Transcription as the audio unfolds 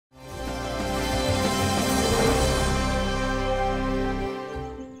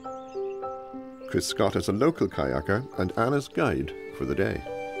Chris Scott is a local kayaker and Anna's guide for the day.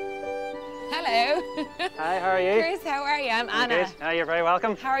 Hello. Hi, how are you? Chris, how are you? I'm Anna. Good. You're very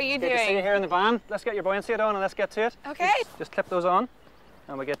welcome. How are you Good doing? to see you here in the van. Let's get your buoyancy on and let's get to it. Okay. Just clip those on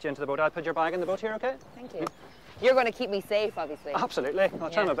and we'll get you into the boat. I'll put your bag in the boat here, okay? Thank you. You're going to keep me safe, obviously. Absolutely. I'll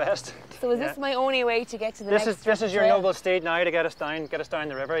try my best. So is this my only way to get to the next This is your trail? noble steed now to get us down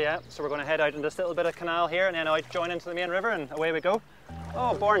the river, yeah. So we're going to head out in this little bit of canal here and then out join into the main river and away we go.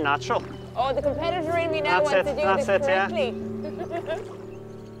 Oh, born natural. Oh, the competitor in me now wants to do this correctly.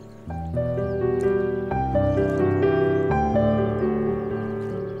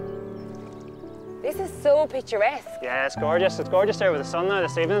 This is so picturesque. Yeah, it's gorgeous. It's gorgeous there with the sun now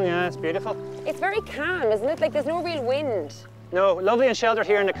this evening. Yeah, it's beautiful. It's very calm, isn't it? Like there's no real wind. No, lovely and sheltered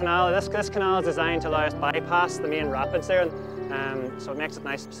here in the canal. This canal is designed to allow us to bypass the main rapids there, so it makes it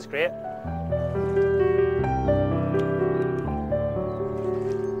nice. It's great.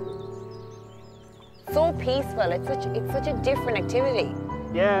 So peaceful. It's such a different activity.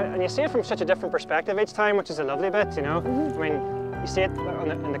 Yeah, and you see it from such a different perspective each time, which is a lovely bit, you know. I mean, you see it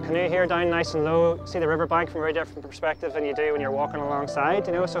in the canoe here down nice and low, see the riverbank from a very different perspective than you do when you're walking alongside,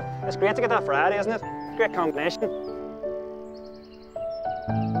 you know. So it's great to get that variety, isn't it? Great combination.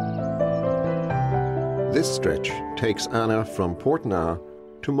 This stretch takes Anna from Portna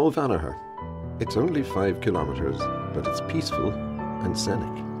to Movanagher. It's only 5 kilometres, but it's peaceful and scenic.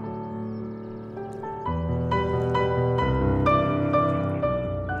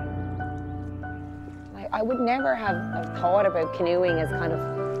 I would never have thought about canoeing as kind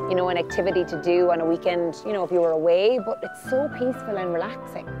of, you know, an activity to do on a weekend, you know, if you were away, but it's so peaceful and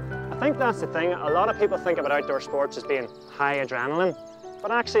relaxing. I think that's the thing. A lot of people think about outdoor sports as being high adrenaline,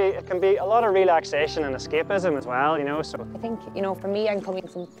 but actually it can be a lot of relaxation and escapism as well, you know. So I think, you know, for me, I'm coming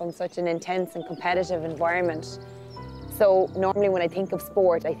from such an intense and competitive environment. So normally when I think of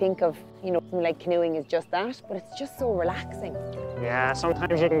sport, I think of, you know, something like canoeing is just that, but it's just so relaxing. yeah,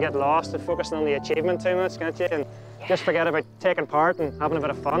 sometimes you can get lost and focusing on the achievement too much, can't you? And just forget about taking part and having a bit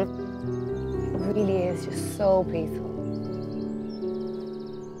of fun. It really is just so peaceful.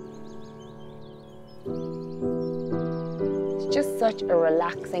 It's just such a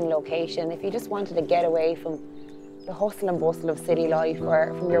relaxing location. If you just wanted to get away from the hustle and bustle of city life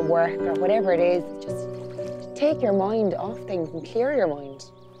or from your work or whatever it is, just take your mind off things and clear your mind.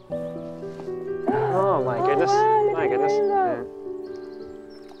 Oh my goodness, my goodness. Yeah.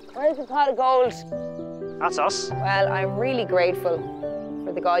 Where's the pot of gold? That's us. Well, I'm really grateful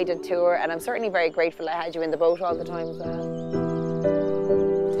for the guided tour, and I'm certainly very grateful I had you in the boat all the time as well.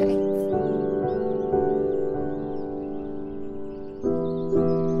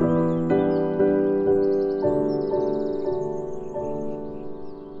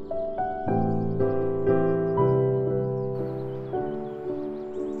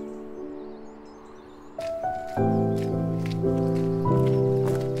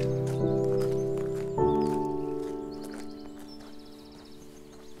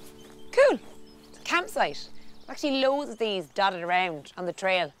 Campsite. Actually loads of these dotted around on the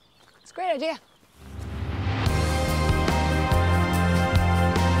trail. It's a great idea.